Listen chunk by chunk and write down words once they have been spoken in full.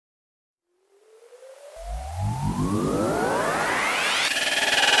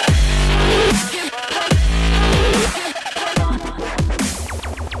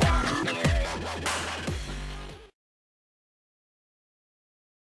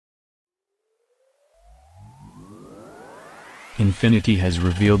Infiniti has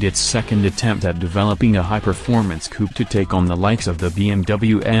revealed its second attempt at developing a high-performance coupe to take on the likes of the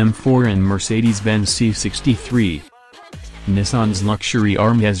BMW M4 and Mercedes-Benz C63. Nissan's luxury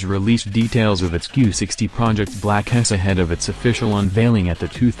arm has released details of its Q60 Project Black S ahead of its official unveiling at the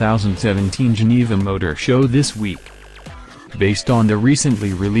 2017 Geneva Motor Show this week. Based on the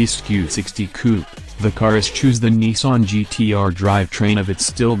recently released Q60 Coupe, the car eschews the Nissan GT-R drivetrain of its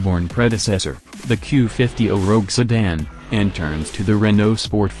stillborn predecessor, the Q50 Rogue sedan, and turns to the Renault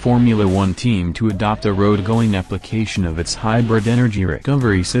Sport Formula One team to adopt a road-going application of its Hybrid Energy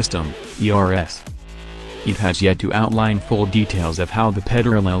Recovery System, ERS. It has yet to outline full details of how the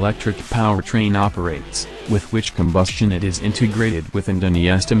petrol-electric powertrain operates, with which combustion it is integrated with and any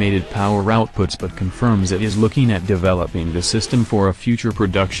estimated power outputs, but confirms it is looking at developing the system for a future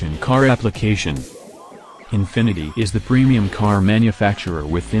production car application. Infiniti is the premium car manufacturer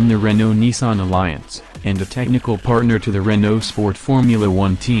within the Renault-Nissan alliance, and a technical partner to the Renault Sport Formula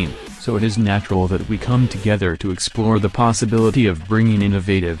One team, so it is natural that we come together to explore the possibility of bringing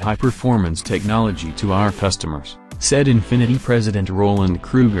innovative high-performance technology to our customers, said Infiniti President Roland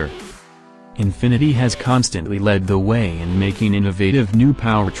Kruger. Infiniti has constantly led the way in making innovative new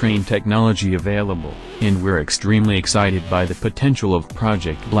powertrain technology available, and we're extremely excited by the potential of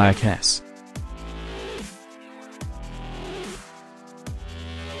Project Black S.